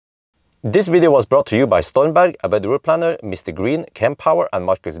This video was brought to you by Stormberg, a route planner, MisterGreen, Kempower and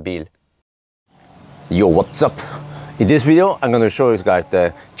Marcus Bil. Yo, what's up? In this video, I'm going to show you guys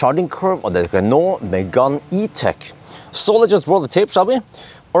the charging curve of the Renault Megane E-Tech. So let's just roll the tape, shall we?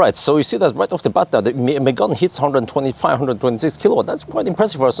 Alright, so you see that right off the bat now, the Megane hits 125, 126 kilowatt. That's quite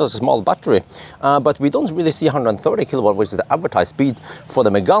impressive for such a small battery. But we don't really see 130 kilowatt, which is the advertised speed for the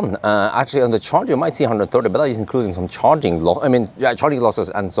Megane. Actually, on the charger, you might see 130, but that is including some charging losses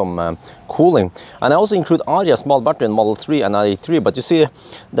and some cooling. And I also include Ariya small battery in Model 3 and ID3. But you see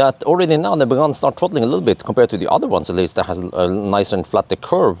that already now the Megane start throttling a little bit compared to the other ones, at least, that has a nicer and flatter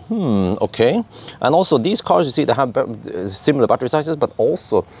curve. Okay. And also these cars, you see, they have similar battery sizes, but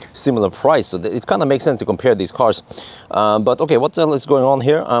also similar price, so it kind of makes sense to compare these cars. But okay, what else is going on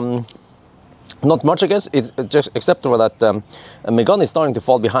here? Not much, I guess. It's just except for that Megane is starting to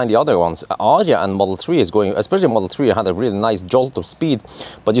fall behind the other ones. Ariya and Model 3 is going, especially Model 3 had a really nice jolt of speed.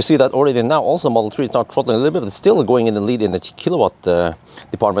 But you see that already now also Model 3 start throttling a little bit, but still going in the lead in the kilowatt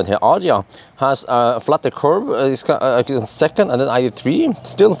department here. Ariya has a flatter curve, is second, and then ID3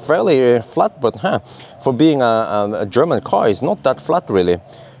 still fairly flat, but for being a German car, it's not that flat really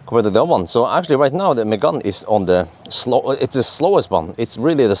compared to the other one. So actually right now the Megane is on the it's the slowest one. It's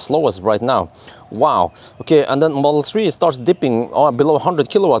really the slowest right now. Wow. Okay, and then Model 3 starts dipping below 100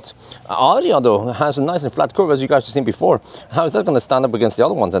 kilowatts. Ariya though has a nice and flat curve, as you guys have seen before. How is that going to stand up against the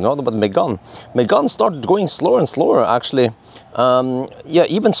other ones? And what about Megane started going slower and slower actually. Yeah,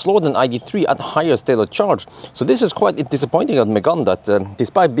 even slower than ID3 at higher state of charge. So this is quite disappointing at Megane that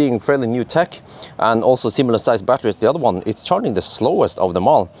despite being fairly new tech and also similar size batteries the other one, it's charging the slowest of them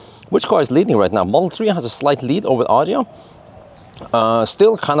all. Which car is leading right now? Model 3 has a slight lead over Ariya.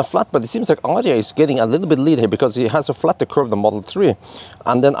 Still kind of flat, but it seems like Ariya is getting a little bit lead here because he has a flatter curve than Model 3.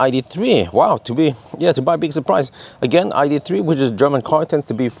 And then ID3, wow, to buy a big surprise. Again, ID3, which is a German car, tends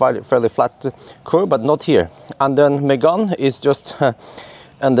to be fairly flat curve, but not here. And then Megane is just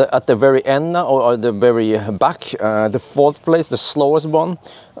and at the very end now, or the very back, the fourth place, the slowest one,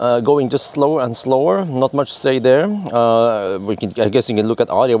 going just slower and slower. Not much to say there. I guess you can look at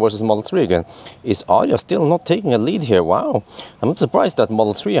Ariya versus Model 3 again. Is Ariya still not taking a lead here? Wow. I'm not surprised that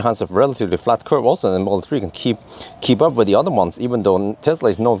Model 3 has a relatively flat curve also, and Model 3 can keep up with the other ones, even though Tesla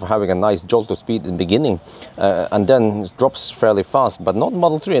is known for having a nice jolt of speed in the beginning, and then drops fairly fast, but not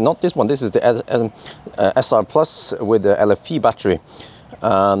Model 3, not this one. This is the SR Plus with the LFP battery.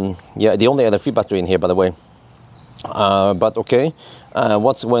 Yeah, the only LFP battery in here, by the way. But okay,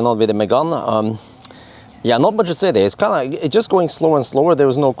 what's going on with the Megane? Yeah, not much to say there. It's just going slower and slower. There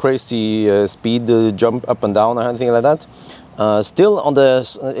was no crazy speed jump up and down or anything like that. Still on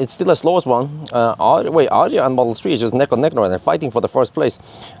it's still the slowest one. Ariya and Model 3 is just neck on neck now, and they're fighting for the first place.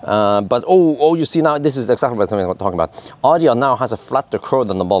 But you see now, this is exactly what I'm talking about. Ariya now has a flatter curve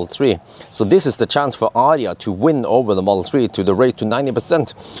than the Model 3. So this is the chance for Ariya to win over the Model 3 to the rate to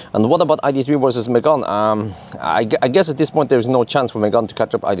 90%. And what about ID3 versus Megane? I guess at this point there is no chance for Megane to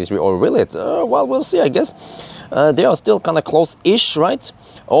catch up ID3, or will it? Well, we'll see, I guess. They are still kind of close-ish, right?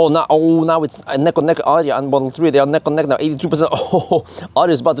 Now it's neck on neck. Ariya and Model 3, they are neck on neck now, 82%. Oh, Ariya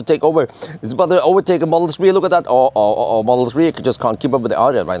is about to take over. It's about to overtake a Model 3. Look at that. Model 3 just can't keep up with the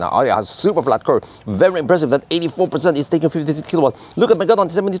Ariya right now. Ariya has a super flat curve. Very impressive. That 84% is taking 56 kilowatt. Look at Megane on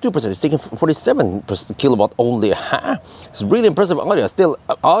 72%. It's taking 47 kilowatt only. It's really impressive. Ariya still.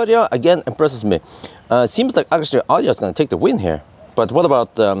 Ariya again impresses me. Seems like actually Ariya is going to take the win here. But what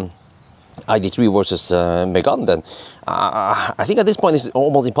about ID3 versus Megane then? I think at this point it's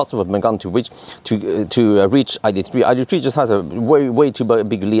almost impossible for Megane to reach ID3. ID3 just has a way too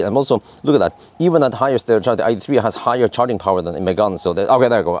big lead, and also look at that. Even at higher state of charge, the ID3 has higher charging power than Megane. So okay,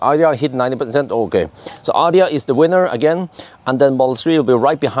 there you go. Ariya hit 90%. Okay, so Ariya is the winner again, and then Model 3 will be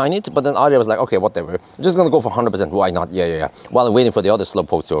right behind it. But then Ariya was like, okay, whatever, I'm just gonna go for 100%. Why not? Yeah. While I'm waiting for the other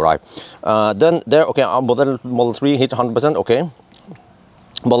slowpokes to arrive. Then there, okay, Model 3 hit 100%. Okay.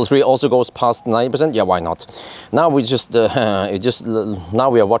 Model 3 also goes past 90%. Yeah, why not? Now we just now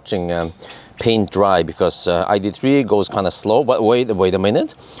we are watching paint dry because ID3 goes kind of slow. But wait a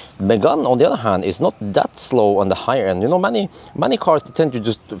minute. Megane, on the other hand, is not that slow on the higher end. You know, many cars tend to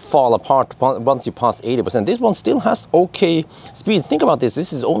just fall apart once you pass 80%. This one still has okay speed. Think about this.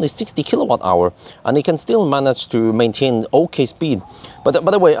 This is only 60 kilowatt hour, and it can still manage to maintain okay speed. But by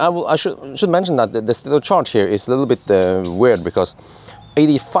the way, I should mention that the state of charge here is a little bit weird because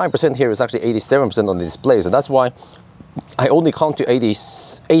 85% here is actually 87% on the display, so that's why I only count to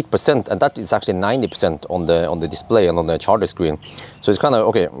 88%, and that is actually 90% on the display and on the charger screen. So it's kind of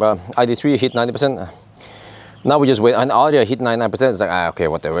okay. ID3 hit 90%. Now we just wait, and Ariya hit 99%. It's like, okay,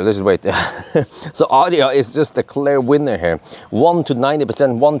 whatever, let's wait. So Ariya is just a clear winner here. 1 to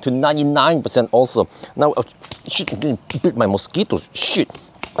 90%, 1 to 99% also. Now, shit, bit my mosquitoes, shit.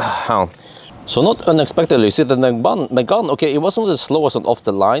 So not unexpectedly, you see the Megane, okay, it wasn't the slowest one off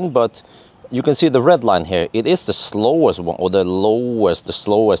the line, but you can see the red line here. It is the slowest one, or the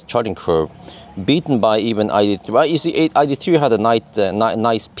slowest charging curve, beaten by even ID3. Well, you see, ID3 had a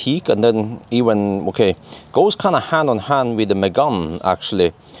nice peak, and then even, okay, goes kind of hand on hand with the Megane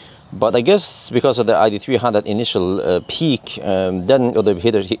actually. But I guess because of the ID3 had that initial peak, then or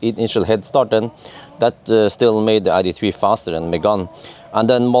the initial head start, then that still made the ID3 faster than Megane. And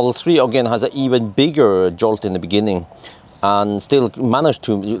then Model 3 again has an even bigger jolt in the beginning, and still managed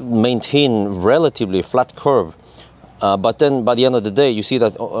to maintain relatively flat curve. But then by the end of the day, you see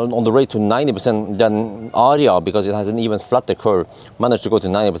that on the way to 90%, then Ariya, because it has an even flatter curve, managed to go to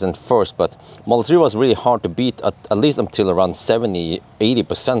 90% first. But Model 3 was really hard to beat, at least until around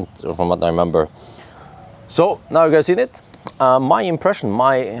 70–80% from what I remember. So now you guys seen it. My impression,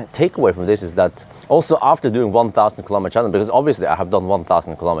 my takeaway from this is that also after doing 1,000 kilometer challenge, because obviously I have done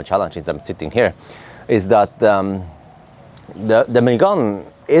 1,000 kilometer challenge since I'm sitting here, is that the Megane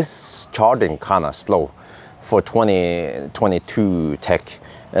is charging kind of slow for 2022 tech.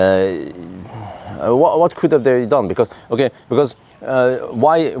 What could have they done? Because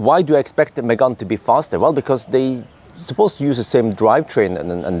why do I expect the Megane to be faster? Well, because they supposed to use the same drivetrain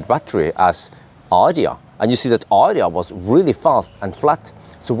and battery as Ariya, and you see that Ariya was really fast and flat.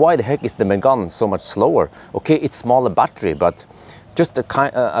 So why the heck is the Megane so much slower? Okay, it's smaller battery, but just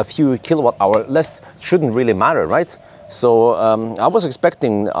a few kilowatt hour less shouldn't really matter, right? So I was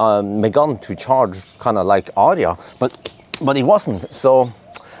expecting Megane to charge kind of like Ariya, but it wasn't. So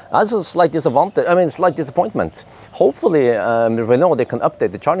that's a slight disadvantage. I mean, slight disappointment. Hopefully, Renault, they can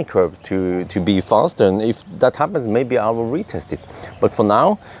update the charging curve to be faster, and if that happens, maybe I will retest it. But for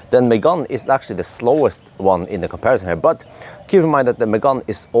now, then Megane is actually the slowest one in the comparison here. But keep in mind that the Megane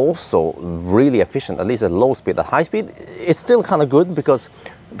is also really efficient, at least at low speed. At high speed, it's still kind of good because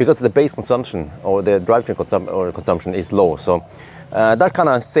the base consumption or the drivetrain consumption is low. So that kind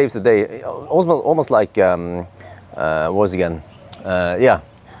of saves the day. Almost like what was it again? Yeah.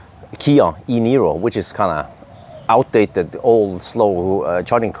 Kia e-Niro, which is kind of outdated, old, slow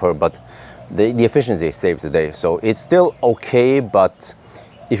charging curve, but the efficiency saves the day. So it's still okay, but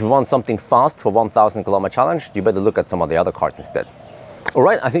if you want something fast for 1,000 kilometer challenge, you better look at some of the other cars instead. All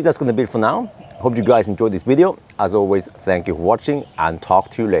right, I think that's going to be it for now. Hope you guys enjoyed this video. As always, thank you for watching, and talk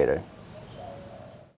to you later.